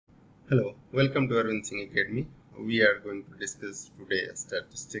Hello, welcome to Arbind Singh Academy. We are going to discuss today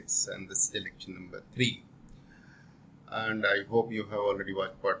statistics, and this is lecture number 3. And I hope you have already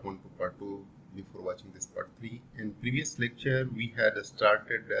watched part 1 to part 2 before watching this part 3. In previous lecture, we had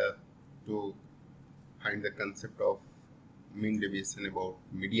started to find the concept of mean deviation about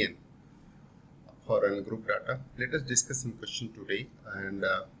median for ungroup data. Let us discuss some questions today, and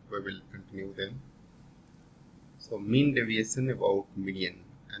we will continue them. So mean deviation about median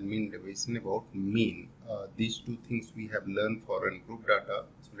and mean deviation about mean. These two things we have learned for ungroup data.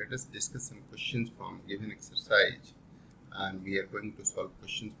 So let us discuss some questions from given exercise, and we are going to solve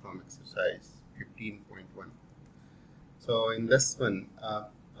questions from exercise 15.1. So in this one,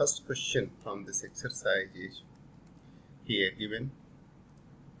 first question from this exercise is here given.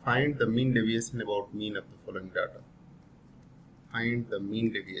 Find the mean deviation about mean of the following data. Find the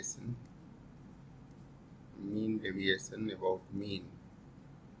mean deviation about mean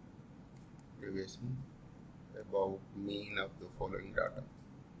about mean of the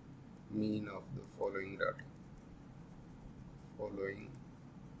following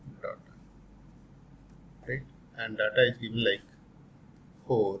data. Right, and data is given like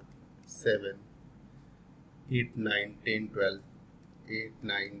 4, 7, 8, 9, 10, 12, 8,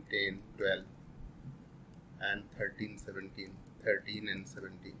 9, 10, 12 and 13, 17, 13 and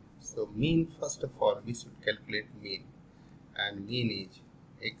 17. So mean, first of all we should calculate mean, and mean is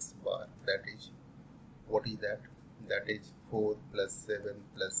x bar. That is, what is that? That is 4 plus 7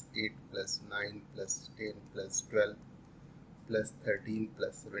 plus 8 plus 9 plus 10 plus 12 plus 13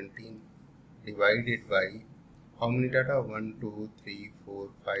 plus 17 divided by how many data? 1, 2, 3, 4,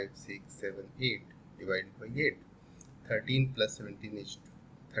 5, 6, 7, 8 divided by 8. 13 plus 17 is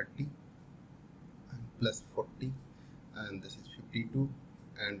 30 and plus 40, and this is 52,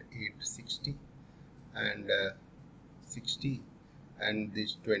 and 8 60, and 60, and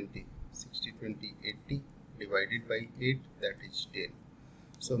this 20, 60, 20, 80 divided by 8, that is 10.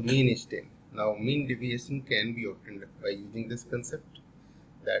 So mean is 10. Now mean deviation can be obtained by using this concept,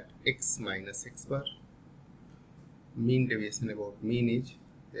 that x minus x bar. Mean deviation about mean is,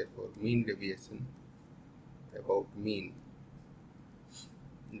 therefore mean deviation about mean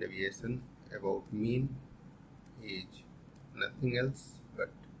is nothing else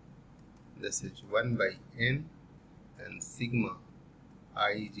but this is 1 by n, and sigma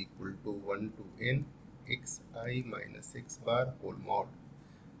I is equal to 1 to n xi minus x bar whole mod,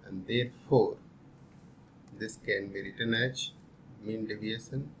 and therefore this can be written as mean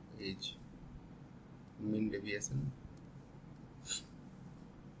deviation is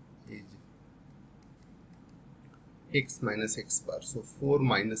x minus x bar. So 4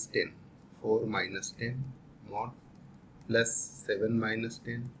 minus 10 mod plus 7 minus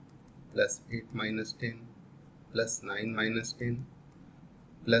 10 plus 8 minus 10 plus 9 minus 10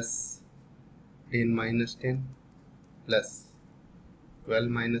 plus 10 minus 10 plus 12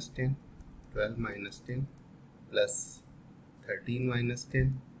 minus 10 plus 13 minus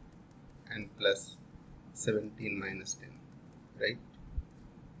 10 and plus 17 minus 10. Right,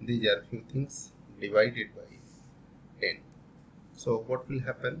 these are few things divided by 10. So what will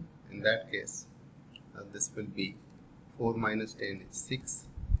happen in that case? This will be 4 minus 10 is 6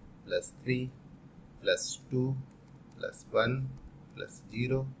 plus 3 plus 2 plus 1 plus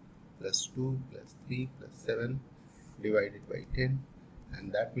 0 plus 2 plus 3 plus 7 divided by 10,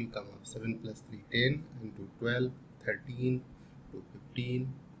 and that will come up 7 plus 3 10 into 12, 13 to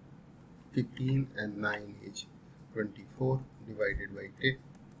 15 and 9 is 24 divided by 10,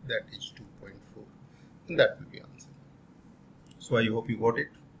 that is 2.4, and that will be answer. So I hope you got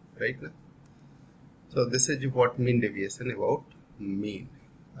it right now. So this is what mean deviation about mean.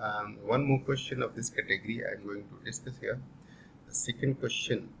 One more question of this category I am going to discuss here. The second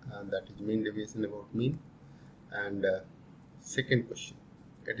question, that is mean deviation about mean, and second question,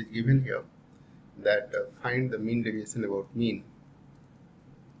 it is given here that find the mean deviation about mean.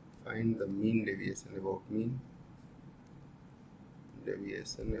 Find the mean deviation about mean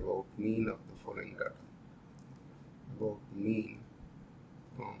of the following data. About mean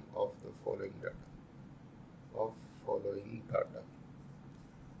of the following data.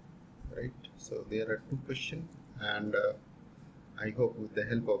 Right, so there are two questions, and I hope with the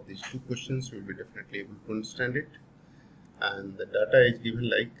help of these two questions we will be definitely able to understand it. And the data is given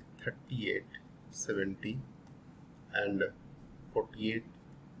like 38, 70 and 48,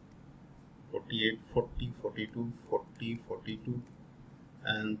 40, 42, 40, 42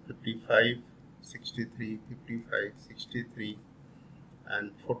 and 55, 63, 55, 63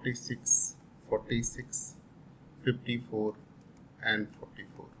 and 46, 54 and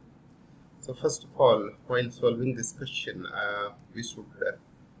 44. So first of all, while solving this question, we should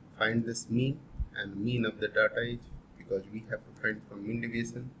find this mean, and mean of the data is, because we have to find from mean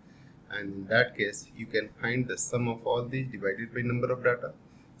deviation, and in that case you can find the sum of all these divided by number of data.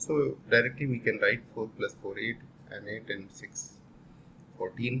 So directly we can write 4 plus 4 8, and 8 and 6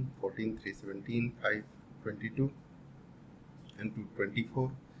 14, 14 3 17, 5 22, and 2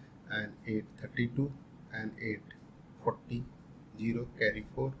 24, and 8 32, and 8 40, 0 carry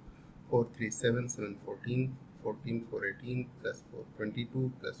 4, 4 3 7 7 14, 14 4 18, plus 4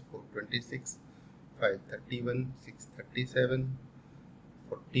 22, plus 4 26, 5 31, 6 37,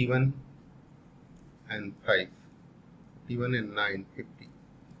 41, and 5 41, and 9 50.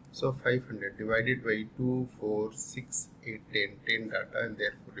 So 500 divided by 2, 4, 6, 8, 10 data, and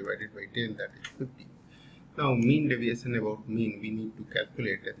therefore divided by 10, that is 50. Now mean deviation about mean we need to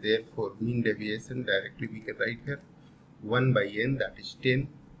calculate, and therefore mean deviation directly we can write here 1 by n, that is 10,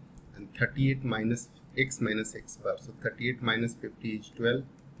 and 38 minus x bar. So 38 minus 50 is 12,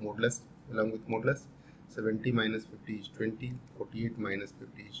 modulus along with modulus. 70 minus 50 is 20, 48 minus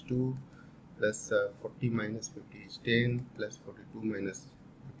 50 is 2, plus 40 minus 50 is 10, plus 42 minus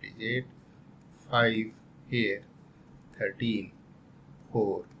 50 is 8, 5 here, 13,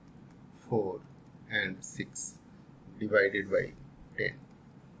 4, 4, and 6 divided by 10,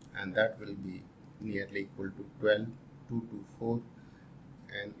 and that will be nearly equal to 12, 2 to 4,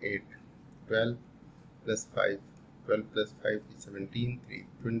 and 8, 12, plus 5, 12 plus 5 is 17, 3,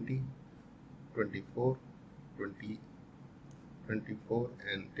 20, 24, 20, 24,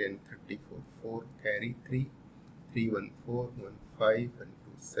 and 10, 34, 4, carry 3, 3, 1, 4, 1, 5, and 2,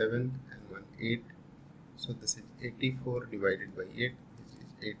 7, and 1, 8. So this is 84 divided by 8, which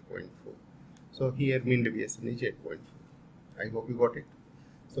is 8.4. So here mean deviation is 8.4. I hope you got it.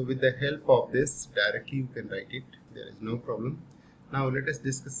 So with the help of this, directly you can write it. There is no problem. Now let us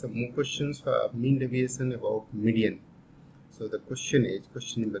discuss some more questions for mean deviation about median. So the question is,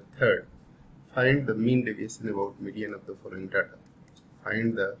 question number 3rd. Find the mean deviation about median of the following data.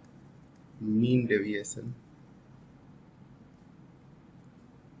 Find the mean deviation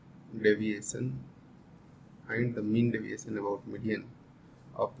find the mean deviation about median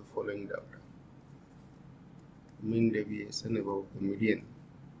of the following data. Mean deviation about the median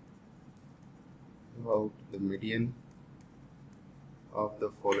of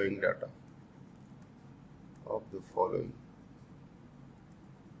the following data.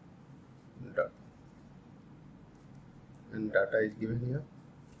 And data is given here,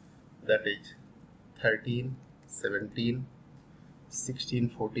 that is 13, 17, 16,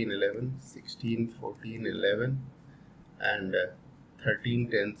 14, 11, 16, 14, 11, and 13,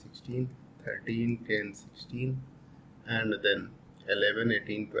 10, 16, 13, 10, 16, and then 11,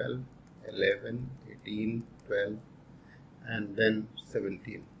 18, 12, 11, 18, 12, and then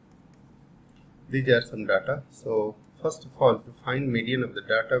 17. These are some data. So first of all, to find median of the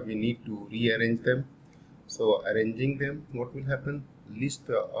data, we need to rearrange them. So arranging them, what will happen? List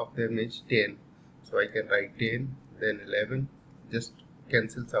of them is 10. So I can write 10, then 11, just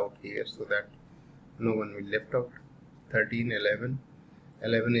cancels out here so that no one will left out. 13, 11,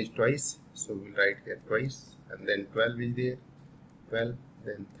 11 is twice, so we'll write here twice, and then 12 is there, 12,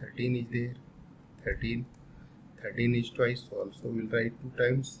 then 13 is there, 13, 13 is twice, so also we'll write 2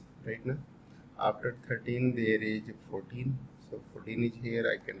 times right now. After 13 there is 14, so 14 is here,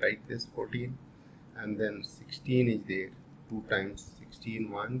 I can write this 14, and then 16 is there, 2 times, 16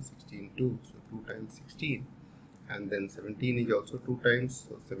 1, 16 2, so 2 times 16, and then 17 is also 2 times,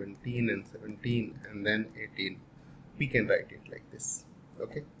 so 17 and 17, and then 18. We can write it like this.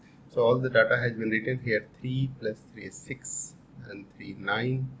 Okay, so all the data has been written here. 3 plus 3 is 6, and 3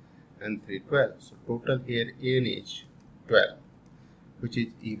 9, and 3 12. So total here n is 12, which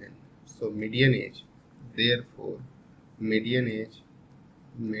is even. So median age, therefore median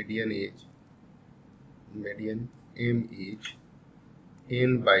m is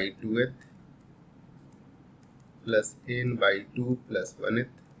n by 2th plus n by 2 plus 1th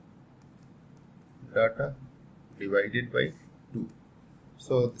data divided by 2.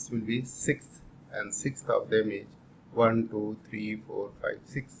 So this will be 6th, and 6th of them is 1, 2, 3, 4, 5,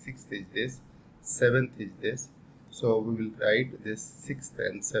 6. 6th is this, 7th is this. So we will write this 6th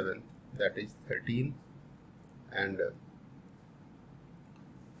and 7th, that is 13 and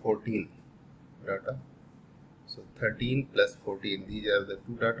 14 data. So 13 plus 14, these are the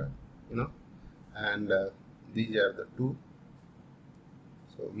 2 data, and these are the 2.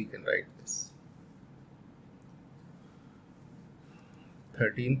 So we can write this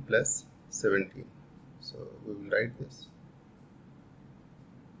 13 plus 17. So we will write this.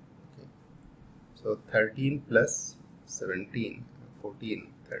 Okay. So 13 plus 17, 14.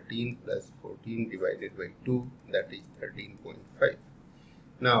 13 plus 14 divided by 2, that is 13.5.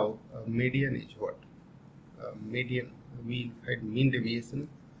 Now median is what? Median, we find mean deviation.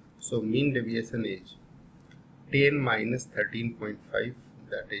 So mean deviation is 10 minus 13.5,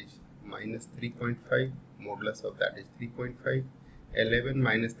 that is minus 3.5, modulus of that is 3.5. 11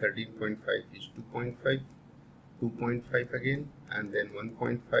 minus 13.5 is 2.5, 2.5 again, and then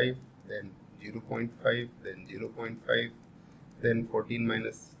 1.5, then 0.5, then 0.5, then 14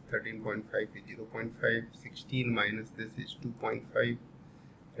 minus 13.5 is 0.5, 16 minus this is 2.5,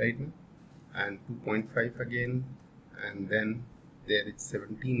 right now, and 2.5 again, and then there is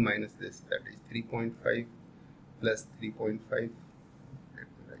 17 minus this, that is 3.5 plus 3.5, let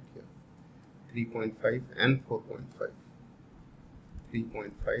me write here, 3.5 and 4.5,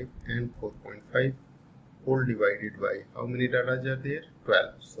 3.5 and 4.5, whole divided by how many data are there?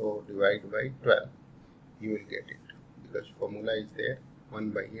 12. So divide by 12, you will get it, because formula is there, 1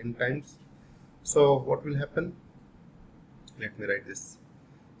 by n times. So what will happen? Let me write this.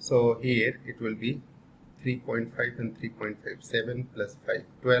 So here it will be 3.5 and 3.5, 7 plus 5,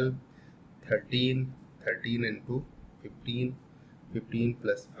 12, 13, 13 and 2, 15, 15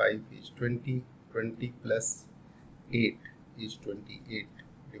 plus 5 is 20, 20 plus 8 is 28,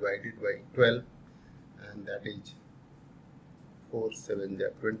 divided by 12, and that is 4 7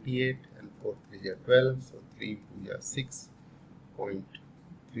 are 28 and 4 3 are 12, so 3 2 are 6,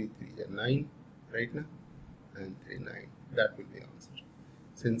 0.33 are 9 right now, and 3 9. That will be answer.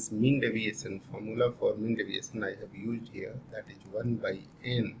 Since mean deviation, formula for mean deviation I have used here, that is 1 by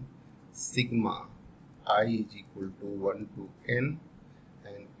n sigma I is equal to 1 to n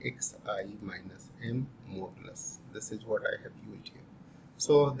and xi minus m modulus. This is what I have used here.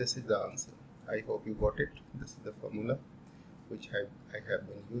 So this is the answer. I hope you got it. This is the formula which I have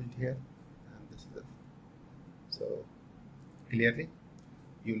been used here, and this is the, so clearly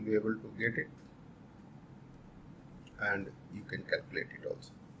you will be able to get it, and you can calculate it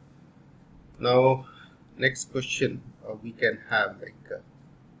also. Now next question we can have like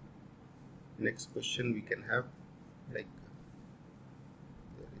next question we can have like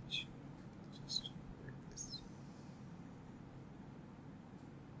just like this.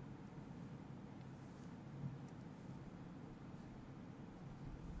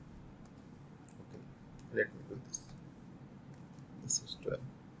 Okay, let me do this. This is 12.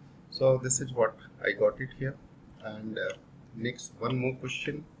 So this is what I got it here, and next one more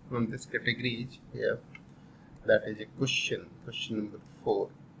question from this category is here, that is a question number 4.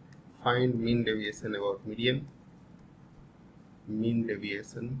 Find mean deviation about median. Mean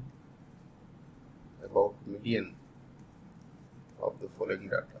deviation about median of the following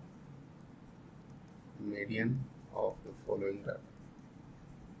data. Median of the following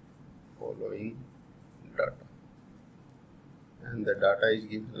data. And the data is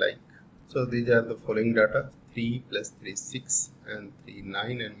given like, so these are the following data: 3 plus 3 6 and 3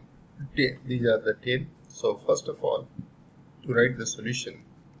 9 and 10. These are the 10. So first of all, to write the solution,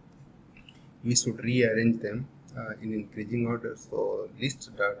 we should rearrange them in increasing order. So list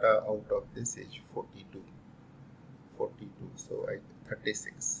data out of this is 42. So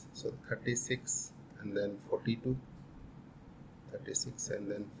 36. So 36 and then 42. 36 and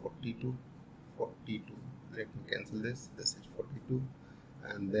then 42. Let me cancel this. This is 42,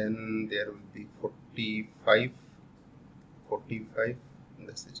 and then there will be 45.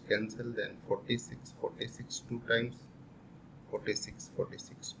 This is cancelled. Then 46 2 times. 46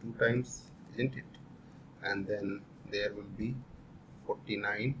 2 times, isn't it? And then there will be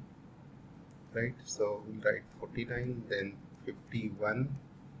 49, right? So we'll write 49, then 51,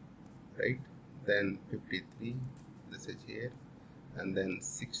 right? Then 53, this is here, and then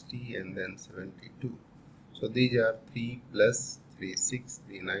 60, and then 72. So these are 3 plus 3 6,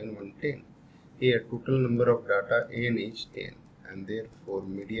 3 9, 1 10. Here total number of data n is 10, and therefore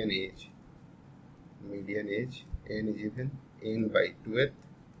median age n is given n by 2th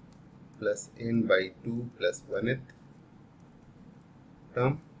plus n by 2 plus 1th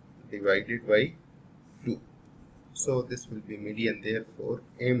term divided by 2. So this will be median. Therefore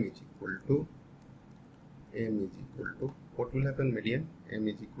m is equal to what will happen? Median m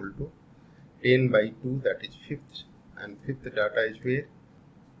is equal to 10 by 2, that is 5th, and 5th data is where?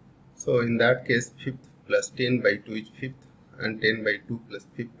 So in that case 5th plus 10 by 2 is 5th, and 10 by 2 plus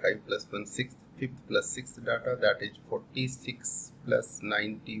 5 plus 1 6th. 5th plus 6th data, that is 46 plus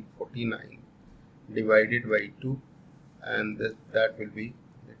 90 49 divided by 2, and that will be,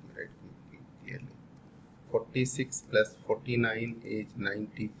 let me write clearly, 46 plus 49 is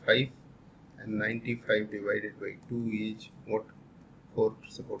 95, and 95 divided by 2 is what?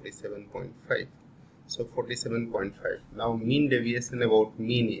 47.5. So 47.5. Now mean deviation about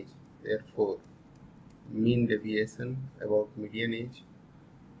mean age, therefore mean deviation about median age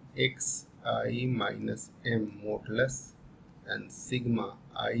xi minus m modulus and sigma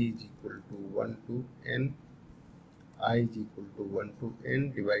I is equal to 1 to n, I is equal to 1 to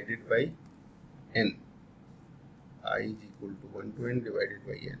n divided by n, I is equal to 1 to n divided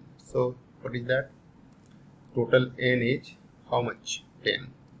by n. So what is that? Total n is how much?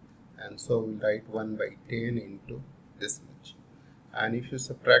 10. And so we'll write 1 by 10 into this much. And if you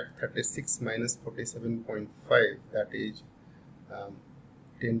subtract 36 minus 47.5, that is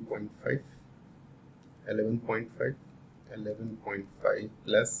 10.5, 11.5, 11.5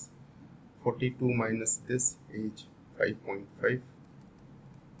 plus 42 minus this is 5.5,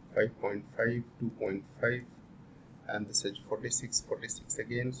 5.5, 2.5, and this is 46, 46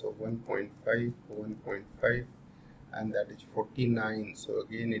 again, so 1.5, 1.5, and that is 49, so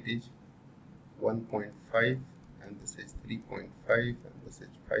again it is 1.5, and this is 3.5, and this is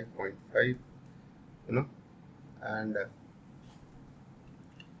 5.5, and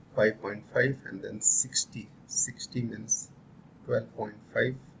 5.5, and then 60 means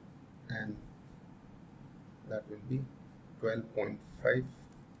 12.5, and that will be 12.5,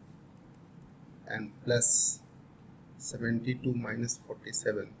 and plus 72 minus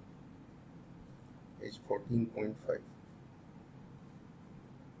 47 is 14.5,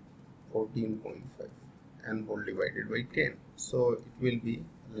 14.5, and whole divided by 10. So it will be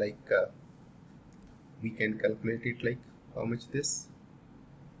like we can calculate it like how much this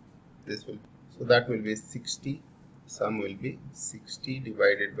will, so that will be 60, sum will be 60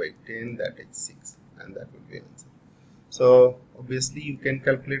 divided by 10, that is 6, and that will be answer. So obviously you can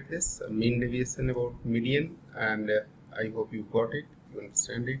calculate this mean deviation about median, and I hope you got it, you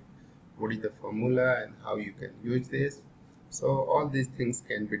understand it, what is the formula and how you can use this. So all these things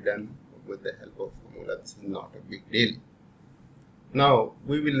can be done with the help of formula. This is not a big deal. Now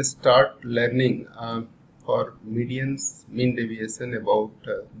we will start learning for medians, mean deviation about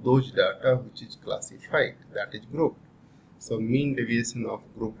those data which is classified, that is grouped. So mean deviation of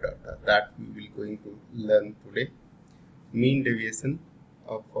group data, that we will going to learn today. Mean deviation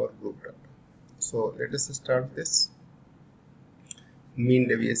of our group data. So let us start this mean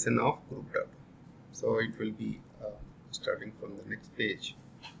deviation of group data. So it will be starting from the next page.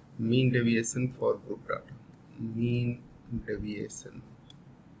 Mean deviation for group data. Mean deviation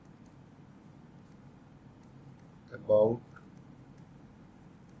about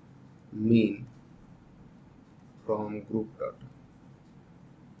mean from group data.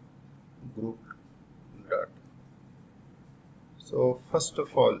 Group data. So first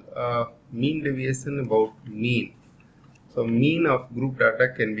of all, mean deviation about mean. So mean of group data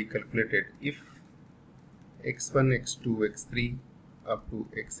can be calculated if x1, x2, x3 up to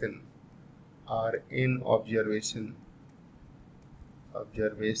xn are n observation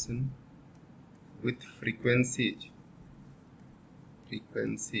with frequencies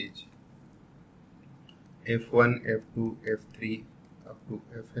f1, f2, f3 up to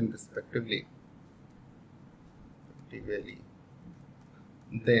fn respectively,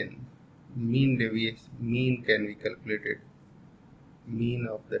 then mean can be calculated, mean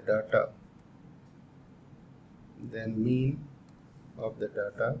of the data, then mean of the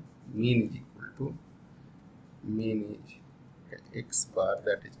data, mean is equal to mean is x bar,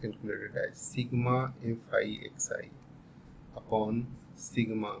 that is calculated as sigma fi xi upon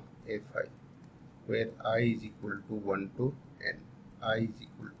sigma fi, where I is equal to 1 to n, I is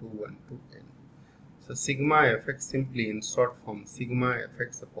equal to 1 to n. So sigma fx simply in short form sigma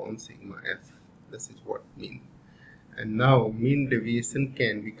fx upon sigma f, this is what mean. And now mean deviation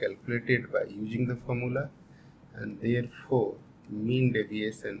can be calculated by using the formula, and therefore mean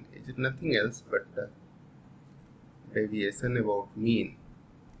deviation is nothing else but the deviation about mean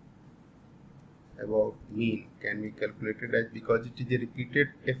can be calculated as, because it is repeated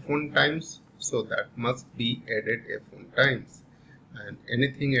f1 times, so that must be added f1 times, and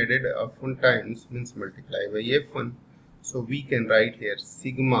anything added f1 times means multiply by f1. So we can write here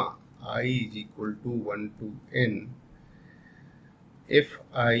sigma I is equal to 1 to n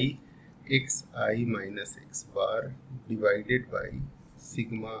fi xi minus x bar divided by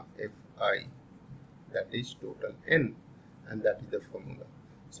sigma fi, that is total n, and that is the formula.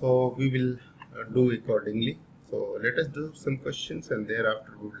 So we will do accordingly. So let us do some questions, and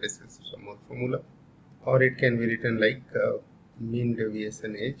thereafter we will discuss some more formula. Or it can be written like mean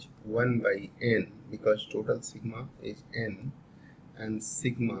deviation is 1 by n, because total sigma is n, and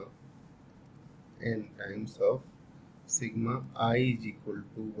sigma n times of sigma I is equal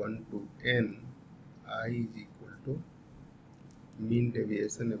to 1 to n, I is equal to mean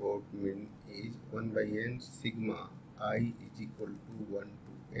deviation about mean is 1 by n sigma I is equal to 1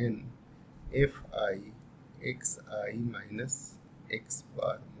 to n fi xi minus x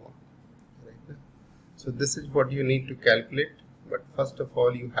bar mod So this is what you need to calculate, but first of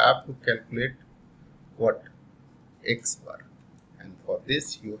all you have to calculate what? X bar. And for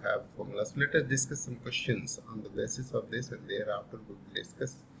this you have formulas. Let us discuss some questions on the basis of this, and thereafter we will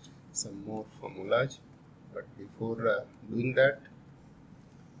discuss some more formulas. But before doing that,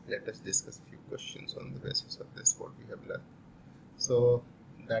 let us discuss a few questions on the basis of this what we have learned. So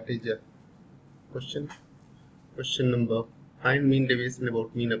that is a question. Question number: find mean deviation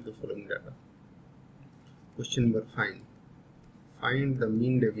about mean of the following data. Question number: find the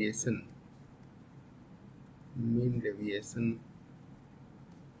mean deviation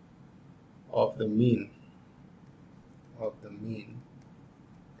of the mean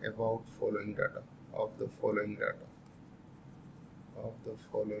about following data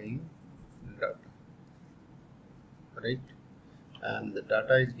right? And the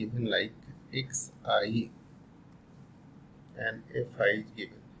data is given like xi and fi is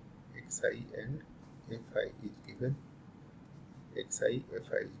given. xi and fi is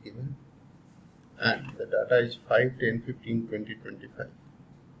given. And the data is 5, 10, 15, 20, 25.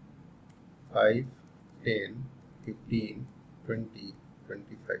 5, 10, 15, 20,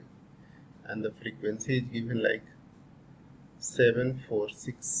 25. And the frequency is given like 7, 4,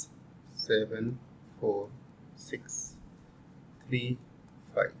 6, 7, 4, 6, 3,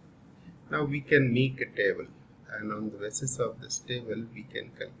 5. Now we can make a table, and on the basis of this table we can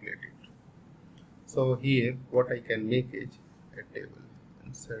calculate it. So here what I can make is a table.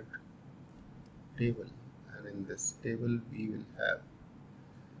 Insert table, and in this table we will have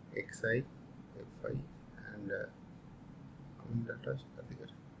xi, fi, and data are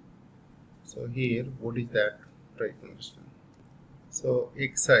there. So here what is that? Try to understand. So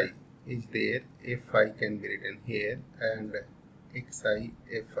xi is there, fi can be written here, and xi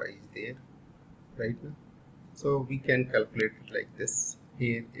fi is there right now. So we can calculate it like this.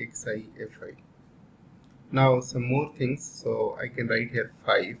 Here xi fi. Now some more things. So I can write here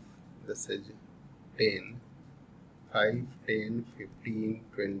 5. This is 10, 5, 10, 15,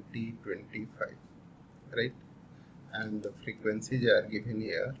 20, 25, right? And the frequencies are given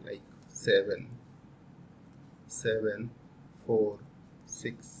here like 7, 4,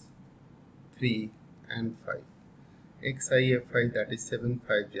 6, 3, and 5. xi fi, that is 7, 5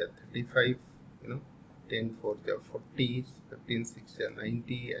 are 35, 10, 4 are 40, 15, 6 are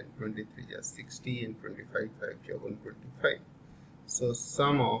 90, and 23 are 60, and 25, 5 are 125. So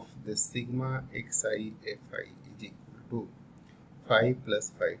sum of the sigma xi fi is equal to 5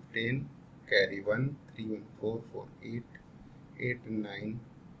 plus 5, 10, carry 1, 3, 1, 4, 4, 8, 8, 9,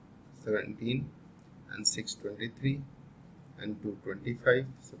 17, and 6, 23, and 2, 25,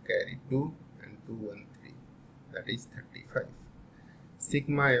 so carry 2, and 2, 1, 3, that is 35.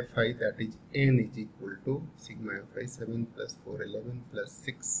 Sigma fi, that is n, is equal to sigma fi 7 plus 4, 11 plus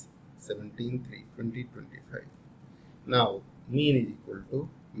 6, 17, 3, 20, 25. Now mean is equal to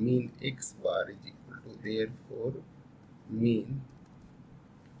mean x bar is equal to, therefore mean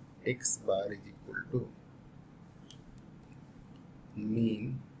x bar is equal to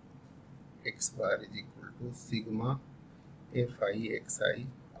sigma fi xi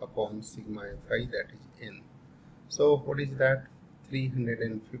upon sigma fi, that is n. So what is that?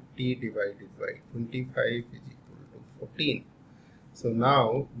 350 divided by 25 is equal to 14. So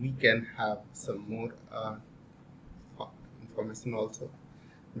now we can have some more information also,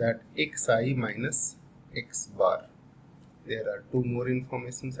 that xi minus x bar. There are two more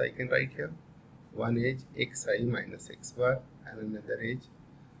informations I can write here. One is xi minus x bar, and another is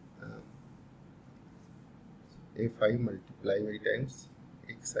fi multiply by times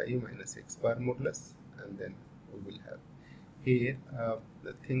xi minus x bar modulus, and then we will have here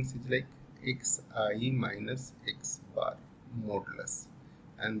the things is like xi minus x bar modulus,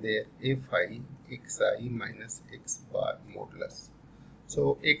 and there fi xi minus x bar modulus.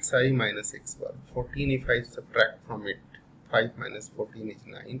 So xi minus x bar, 14 if I subtract from it, 5 minus 14 is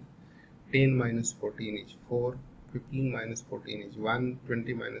 9, 10 minus 14 is 4, 15 minus 14 is 1,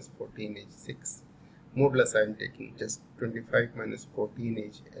 20 minus 14 is 6. Modulus I am taking just 25 minus 14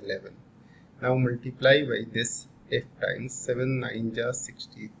 is 11. Now multiply by this f times 7 9 ja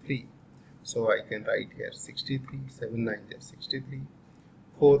 63. So I can write here 63, 7 9 ja 63,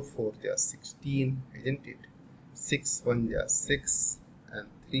 4 4 ja 16, isn't it? 6 1 ja 6, and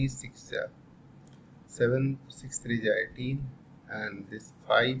 3 6 ja 7, 6 3 ja 18, and this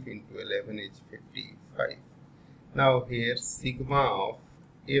 5 into 11 is 55. Now here sigma of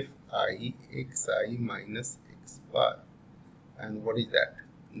fi xi minus x bar, and what is that?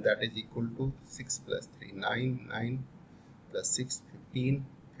 That is equal to 6 plus 3 9, 9 plus 6 15,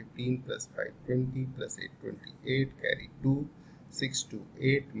 15 plus 5 20 plus 8 28, carry 2, 6, 2,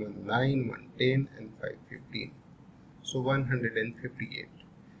 8, 1, 9, 1, 10, and 5, 15. So 158.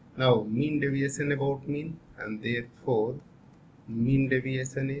 Now mean deviation about mean, and therefore mean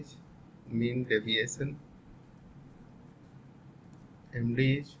deviation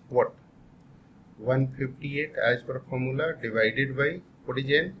MD is what? 158 as per formula divided by what is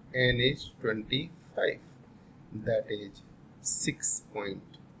n? N is 25. That is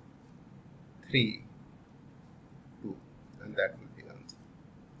 6.32, and that will be answer.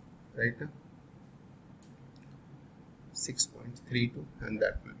 Right now 6.32, and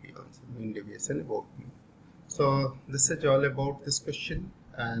that will be answer. Mean deviation about mean. So this is all about this question,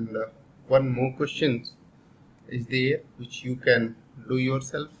 and one more question is there which you can do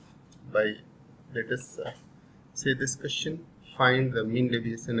yourself by, let us say this question: find the mean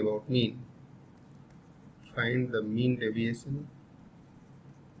deviation about mean. Find the mean deviation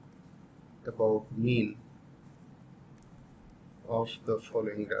about mean of the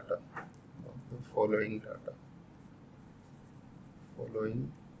following data.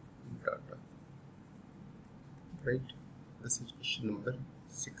 Right? This is question number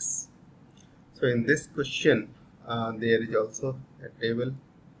 6. So in this question, there is also a table.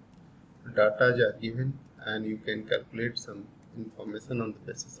 Data are given, and you can calculate some information on the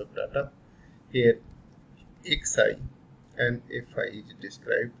basis of data. Here xi and fi is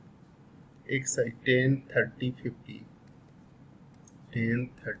described. Xi 10, 30, 50, 10,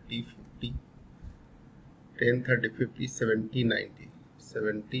 30, 50, 10, 30, 50, 70, 90,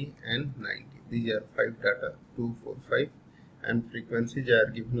 70 and 90. These are 5 data, 2, 4, 5, and frequencies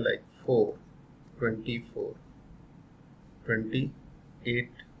are given like 4, 24, 28,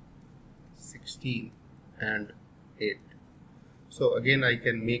 16 and 8. So again I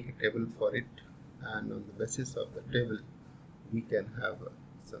can make a table for it, and on the basis of the table we can have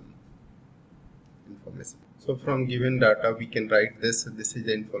some information. So from given data we can write this is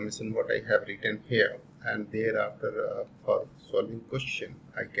the information what I have written here, and thereafter for solving question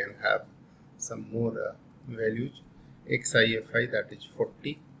I can have some more values. XIFI, that is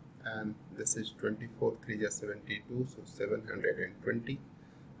 40, and this is 24, 3 is 72, so 720.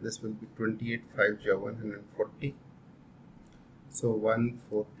 This will be 28, 5 is 140, so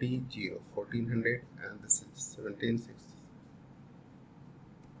 140, 0, 1400, and this is 17, 6,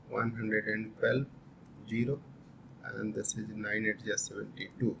 112, 0, and this is 9, 8 is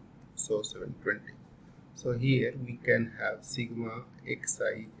 72, so 720. So here we can have sigma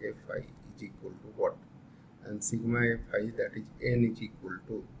xi fi is equal to what? And sigma fi, that is n, is equal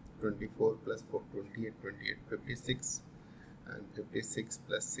to 24 plus 4, 28, 28, 56, and 56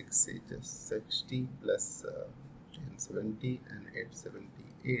 plus 6 is just 60, plus 10, 70, and 8,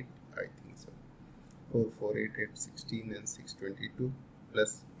 78, I think so. 4, 4, 8, 8, 16, and 6, 22,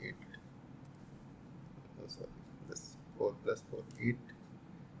 plus 8. Oh, sorry, this 4 plus 4, 8,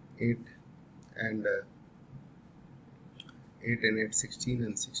 8, and 8 and 8, 16,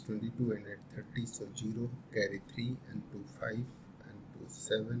 and 6, 22, and 8, 30, so 0, carry 3, and 2, 5, and 2,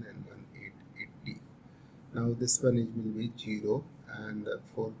 7, and 1, 8, 80. Now this one will be 0, and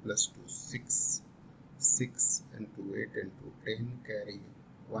 4 plus 2, 6, 6, and 2, 8, and 2, 10, carry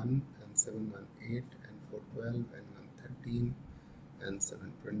 1, and 7, 1, 8, and 4, 12, and 1, 13, and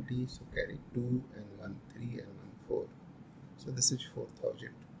 7, 20, so carry 2, and 1, 3, and 1, 4. So this is 4000.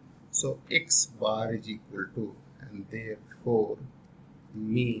 So x bar is equal to, and therefore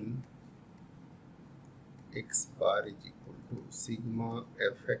mean x bar is equal to sigma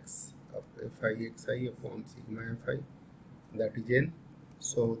fx of fixi upon sigma fi, that is n.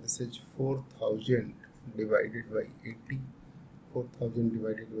 So this is 4000 divided by 80. 4000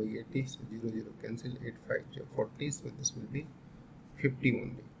 divided by 80, so 0, 0 cancel, 8, 5, 40, so this will be 50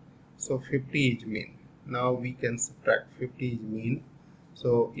 only. So 50 is mean. Now we can subtract 50 is mean.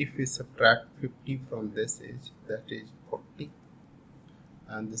 So if we subtract 50 from this is, that is 40,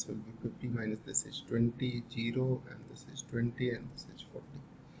 and this will be 50 minus this is 20, 0, and this is 20, and this is 40.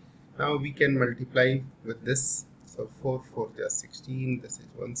 Now we can multiply with this. So 4, 4 is 16, this is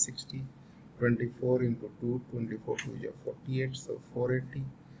 160, 24 into 2, 24, 2 is 48, so 480,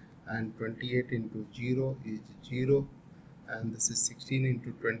 and 28 into 0 is 0, and this is 16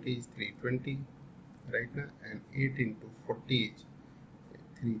 into 20 is 320, right now, and 8 into 40 is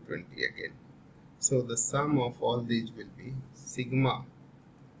 320 again. So the sum of all these will be sigma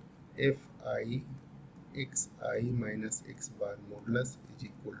fi xi minus x bar modulus is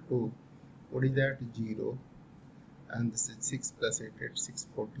equal to, what is that? 0, and this is 6 plus 8, 8, 6,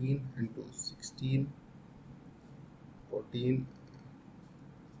 14 into 16, 14,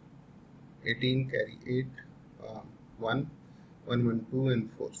 18, carry 8, 1, 1, 1, 2, and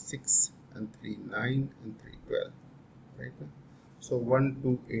 4, 6, and 3, 9, and 3, 12, right now. So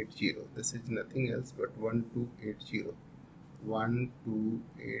 1280, this is nothing else but 1280.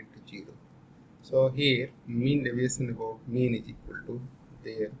 1280. So here mean deviation about mean is equal to,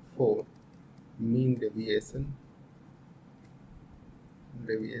 therefore mean deviation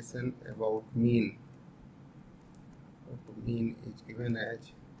about mean is given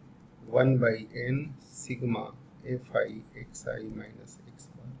as 1 by n sigma fi xi minus x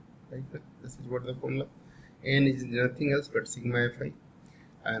bar, right? This is what the formula. N is nothing else but sigma fi,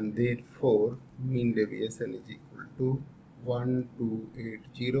 and therefore mean deviation is equal to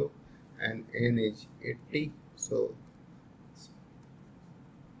 1280 and n is 80, so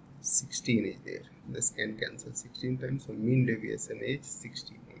 16 is there. This can cancel 16 times, so mean deviation is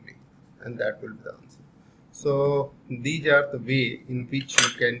 16 only, and that will be the answer. So these are the way in which you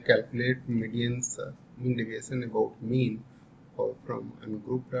can calculate median's mean deviation about mean from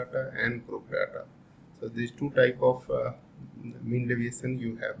group data and group data. So these two type of mean deviation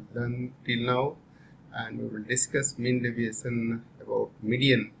you have done till now, and we will discuss mean deviation about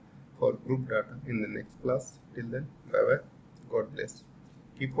median for group data in the next class. Till then, bye bye, God bless.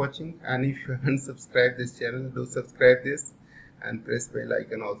 Keep watching, and if you haven't subscribed this channel, do subscribe this and press bell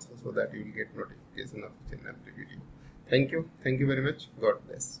icon also, so that you will get notification of each and every video. Thank you very much. God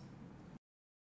bless.